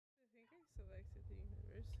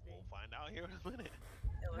find out here in a minute.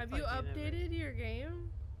 Have you updated your game?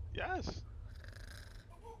 Yes.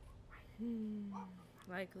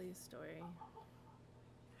 Likely story.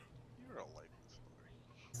 You're a likely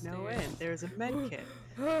story. No end. There's a med kit.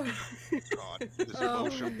 God, this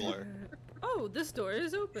motion blur. Oh, this door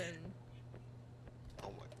is open.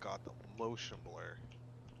 Oh my god, the motion blur.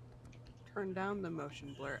 Turn down the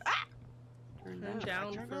motion blur. Ah! Turn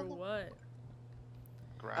Down Turn for down the- what?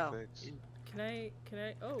 Graphics. Can I?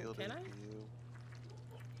 Oh, Field can of I? view.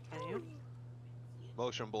 Can you?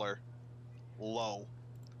 Motion blur. Low.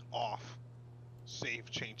 Off. Save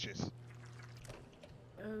changes.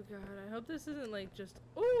 Oh god, I hope this isn't like just.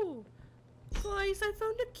 Oh, guys, I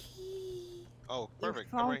found a key. Oh,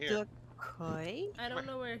 perfect. You I'm found right here. the key? I don't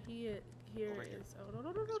know where here Over here. is. Oh no.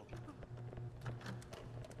 Alright,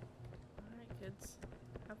 kids,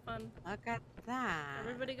 have fun. Look at that.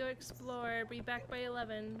 Everybody go explore. Be back by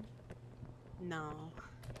 11. No.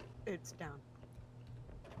 It's down.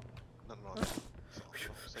 No. I'm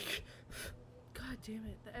saying. God damn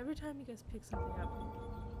it! Every time you guys pick something up.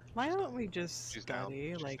 Why don't we just She's down.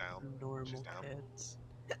 study She's like down. normal She's down. kids?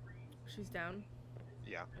 She's down.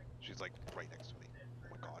 Yeah, she's like right next to me. Oh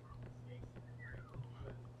my god.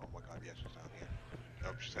 Oh my god, yeah, she's down here.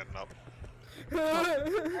 Nope, she's heading up.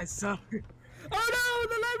 I saw her. Oh no,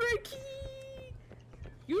 the library key!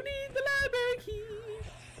 You need the library key!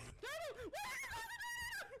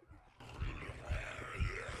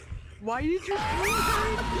 Why did you bring her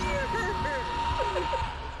in here? Why did you bring her?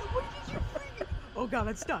 Oh god,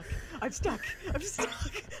 I'm stuck. I'm stuck. I'm stuck.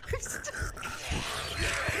 I'm stuck.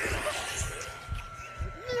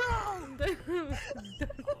 No!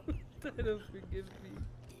 Dino, forgive me.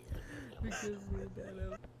 Because me,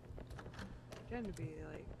 Dino. Trying to be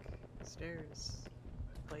like stairs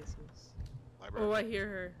places. Library. Oh, I hear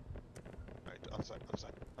her. Alright, other side.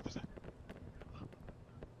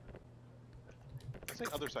 I say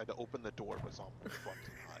other side to open the door with zombie front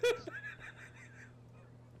and eyes.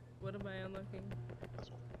 What am I unlocking? That's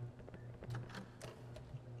one.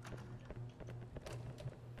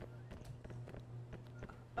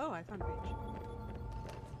 Oh, I found a page.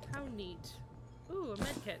 How neat. Ooh, a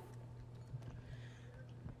medkit.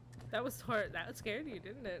 That was hard. That scared you,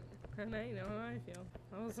 didn't it? And I know how I feel.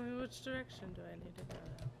 I was like, which direction do I need to go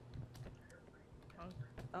now?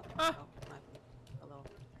 Oh, Ah! Hello.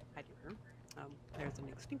 Hi, dear room. There's an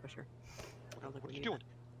extinguisher. What are you doing?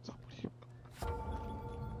 Stop, what are you...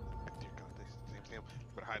 Dear god, this damn.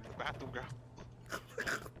 Better hide in the bathroom, girl.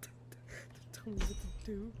 Tell me what to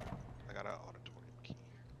do. I got an auditorium key.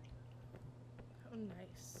 How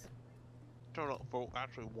nice. Turn up for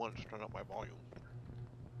actually once. Turn up my volume.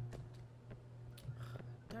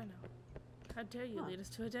 Dino, how dare you lead us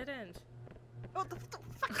to a dead end? What the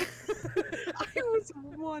fuck? I was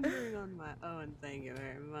wandering on my own. Thank you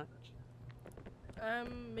very much.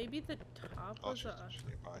 Maybe the top Oh, was she's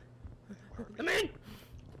nearby. Come in!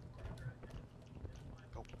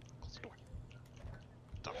 Go. Close the door.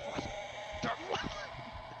 Dark force. Dark force.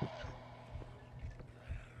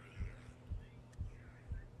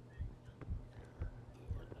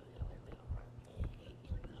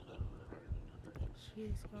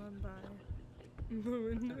 She's gone by.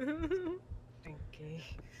 Oh no. Okay.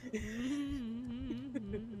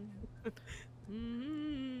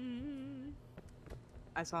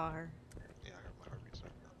 I saw her. Yeah, I heard my heartbeat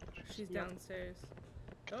start now. She's downstairs.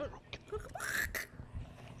 Get in the room, get in the room.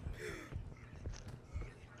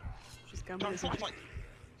 She's coming. Dark Isn't she? flashlight.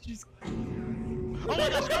 She's. Oh my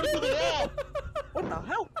god, she's coming through the wall! What the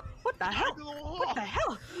hell? What the hell? Through the wall! What the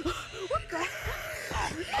hell? What the hell?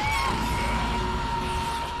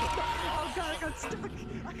 Oh god, I got stuck.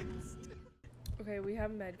 I got stuck. Okay, we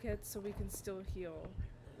have medkits, so we can still heal.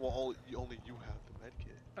 Well, only you have the med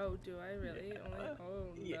kit. Oh, do I really? Yeah. Only?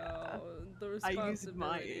 Oh Yeah. no. The I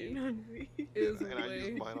responsibility used mine on me. is And I way.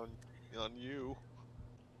 used mine on you.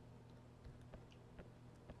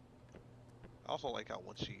 I also like how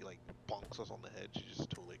once she like bonks us on the head, she just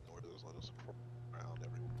totally ignored us, let us crawl around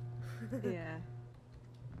everywhere. Yeah.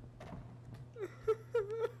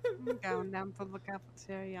 I'm going down to the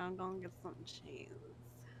cafeteria. I'm gonna get some cheese.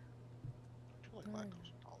 I feel like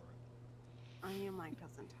lactose intolerant. I am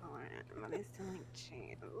lactose intolerant, but I still like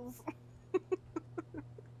cheese.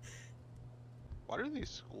 Why do these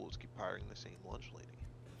schools keep hiring the same lunch lady?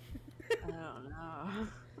 I don't know.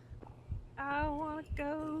 I wanna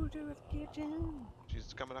go to the kitchen.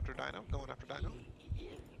 She's coming after Dino? Going after Dino?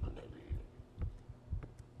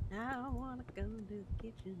 I wanna go to the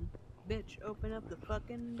kitchen. Bitch, open up the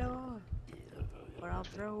fucking door. Or I'll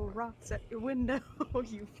throw rocks at your window,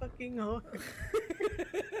 you fucking whore.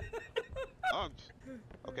 Um,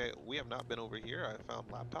 okay, we have not been over here. I found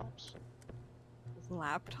laptops.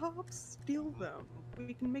 Laptops? Steal them.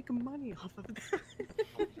 We can make money off of that.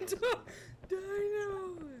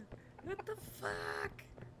 Dino! What the fuck?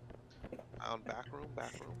 Found back room,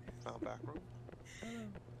 found back room.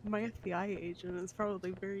 My FBI agent is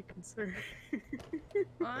probably very concerned.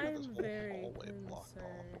 I'm This whole very hallway blocked off.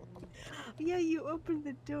 concerned. Yeah, you open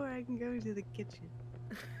the door, I can go to the kitchen.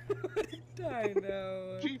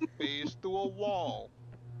 Dino. She phased through a wall.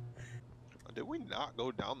 Did we not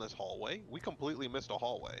go down this hallway? We completely missed a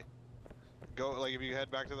hallway. Go, like, if you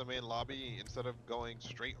head back to the main lobby, instead of going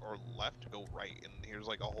straight or left, go right, and here's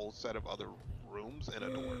like a whole set of other rooms and a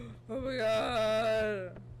door. Oh my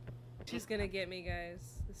god. She's gonna get me,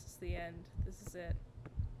 guys. This is the end. This is it.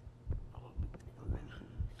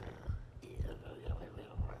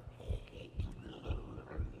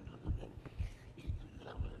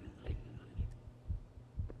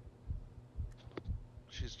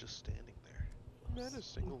 She's just standing there,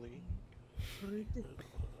 menacingly.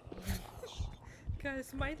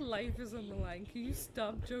 Guys, my life is on the line. Can you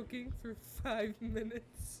stop joking for 5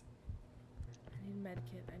 minutes? I need a med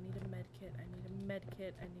kit. I need a med kit. I need a med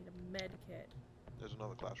kit. I need a med kit. There's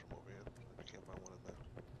another classroom over here. I can't find one in there.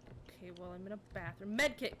 Okay, well, I'm in a bathroom.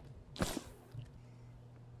 Med kit! She's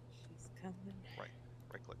coming. Right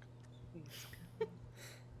click. She's coming.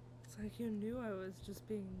 It's like you knew I was just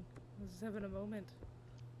having a moment.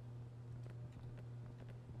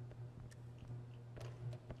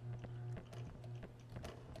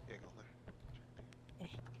 Yeah, go there.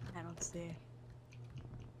 I don't see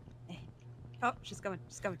her. Oh, she's coming.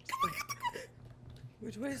 She's coming. She's coming.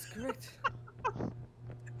 Which way is correct?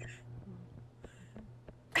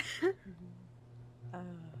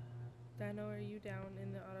 Dino, are you down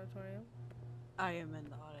in the auditorium? I am in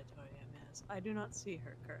the auditorium, yes. I do not see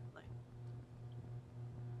her currently.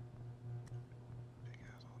 Big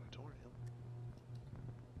ass auditorium.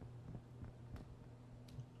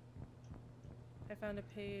 I found a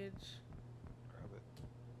page. Grab it.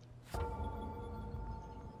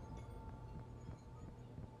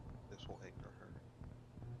 This will anger her.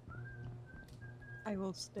 I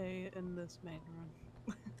will stay in this main room.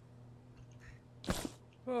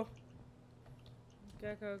 Oh.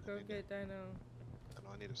 Gecko, go Okay. get Dino. I know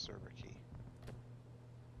I need a server key.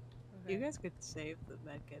 Okay. You guys could save the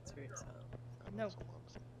medkits for yourself. I know, No. that's all I'm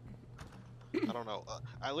saying. I don't know.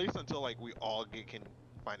 At least until like we all can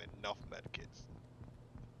find enough medkits.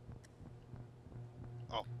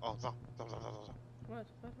 Oh, Zom. What?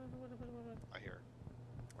 I hear her.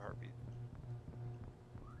 My heartbeat.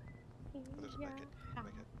 Oh, there's a medkit.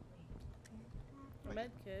 Medkit. A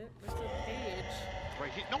med kit? It's a page.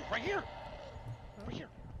 Right here. No, right here. Huh? Right here.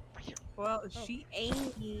 Right here. Well, Oh. she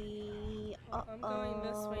angry. I'm going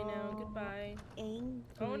this way now. Goodbye. Angry.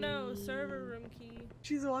 Oh no, server room key.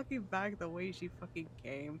 She's walking back the way she fucking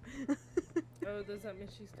came. Oh, does that mean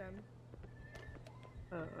she's done?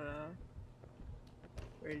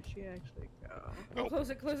 Where did she actually go? Oh, close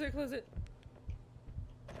it, close it, close it.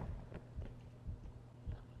 Oh,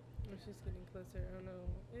 she's getting closer. Oh no.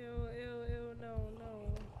 Ew, ew, ew, no, no.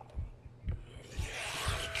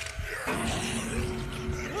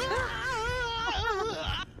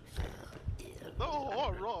 The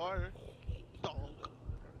horror. Dog.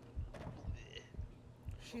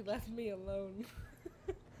 She left me alone.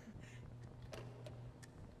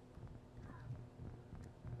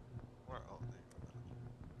 Where are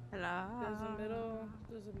they? Hello.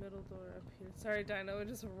 There's a middle door up here. Sorry, Dino, I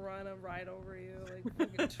just run right over you, like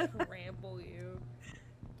fucking trample you.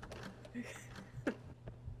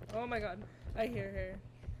 Oh my god, I hear her.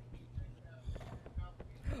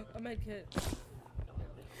 A med kit.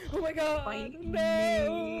 Oh my god, Fight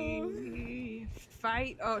no! me.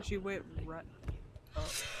 Fight. Oh, she went run. Oh.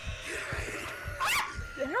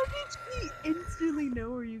 How did she instantly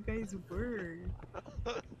know where you guys were? I'm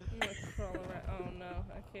gonna crawl around. Oh no,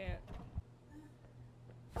 I can't.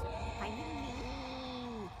 Fight me.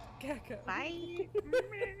 Gecko. Fight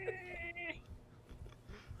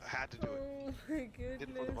I had to do it. Oh my Did it for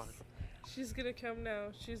the goodness. money. She's gonna come now.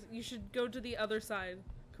 You should go to the other side.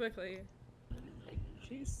 Quickly.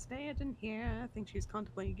 She's standing here. I think she's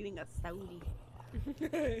contemplating getting a Saudi.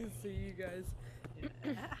 See you guys.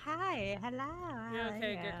 Hi, hello. You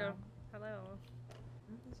okay, hello. Gecko? Hello.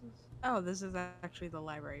 Oh, this is actually the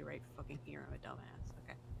library right fucking here. I'm a dumbass.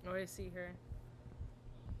 Okay. Oh, I see her.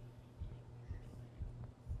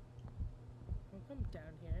 Welcome down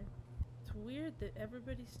here. It's weird that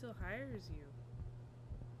everybody still hires you.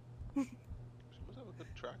 She must have a good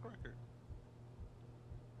track record.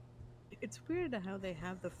 It's weird how they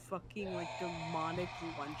have the fucking like demonic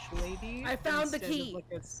lunch lady. I found the instead key. Of, like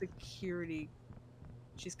a security.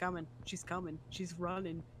 She's coming. She's coming. She's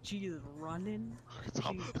running. She is running. She's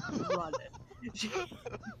running.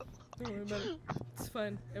 Don't worry about it. It's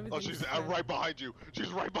fine. Oh, Everything's she's fine. right behind you.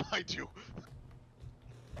 She's right behind you.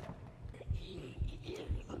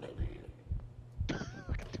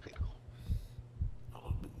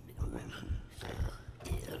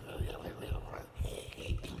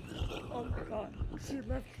 Oh my god. She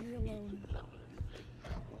left me alone.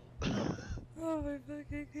 Oh my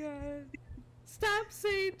fucking god. Stop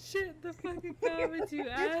saying shit in the fucking comments, you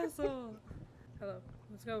asshole. Hello.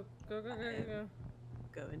 Let's go. Go, go, go, go, go.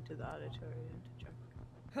 Go into the auditorium to check.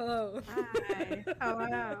 Hello. Hi.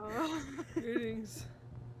 Hello. Greetings.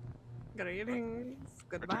 Greetings.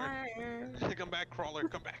 Goodbye. Come back, crawler.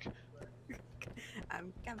 Come back.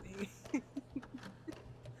 I'm coming.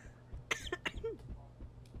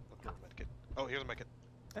 Oh, here's a medkit.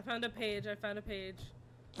 I found a page. I found a page.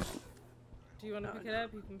 Do you want to pick it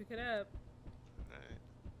up? You can pick it up. Alright.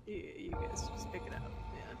 You guys just pick it up.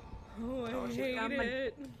 Yeah. Oh, I Oh, she's hate coming.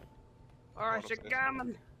 it. Or Going she's upstairs. coming.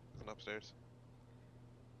 Isn't upstairs.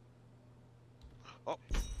 Oh.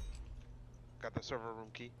 Got the server room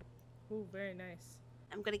key. Ooh, very nice.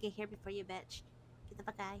 I'm gonna get here before you, bitch. Get the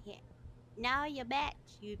fuck out of here. No, you bitch.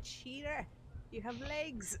 You cheater. You have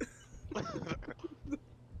legs.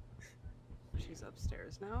 She's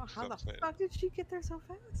upstairs now. She's How upstairs. the fuck did she get there so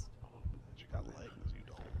fast? She got legs, you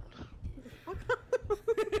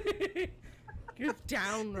don't. You're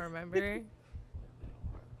down, remember?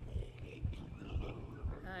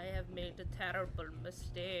 I have made a terrible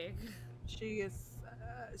mistake. She is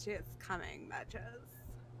coming, matches.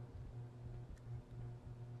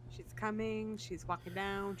 She's coming. She's walking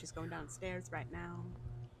down. She's going downstairs right now.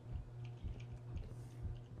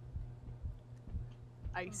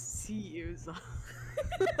 I see you, Zom.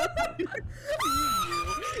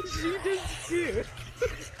 She did too.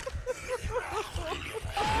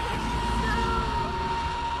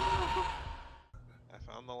 I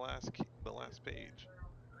found the last page.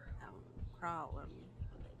 I'm crawling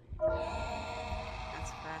as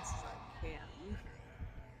fast as I can.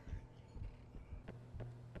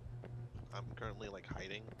 I'm currently like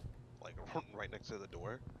hiding, like right next to the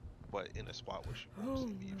door, but in a spot where she won't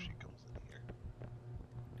see me if she comes in here.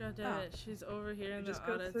 God damn it, she's over here in the just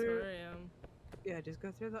go through- auditorium. Yeah, just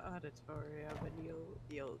go through the auditorium and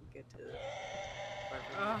you'll get to.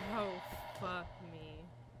 Oh, fuck me.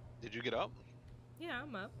 Did you get up? Yeah,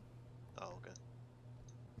 I'm up. Oh, okay.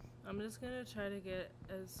 I'm just gonna try to get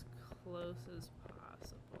as close as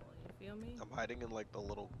possible. You feel me? I'm hiding in like the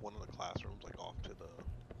little one of the classrooms, like off to the.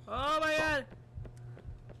 Oh my god!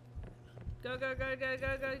 Go, go, go, go,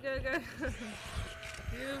 go, go, go, go!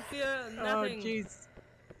 You feel nothing. Oh jeez.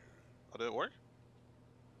 Oh, did it work?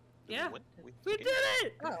 Did Yeah. We win? We escaped? did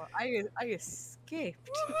it! Oh, I escaped.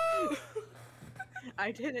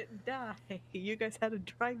 I didn't die. You guys had to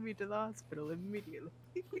drive me to the hospital immediately.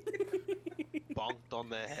 Bonked on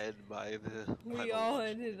the head by the. by We the all lunch.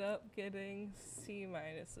 ended up getting C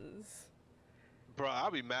minuses. Bro,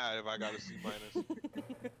 I'll be mad if I got a C minus.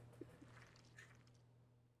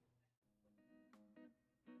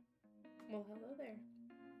 Well, hello there.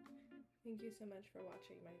 Thank you so much for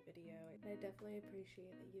watching my video. I definitely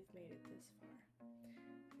appreciate that you've made it this far.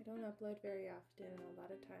 I don't upload very often, and a lot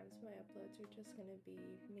of times my uploads are just going to be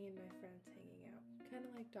me and my friends hanging out, kind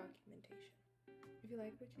of like documentation. If you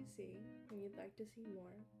like what you see and you'd like to see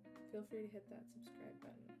more, feel free to hit that subscribe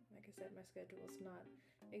button. Like I said, my schedule is not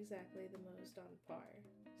exactly the most on par,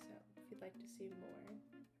 so if you'd like to see more,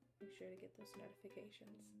 make sure to get those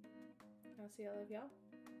notifications. I'll see all of y'all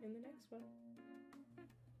in the next one.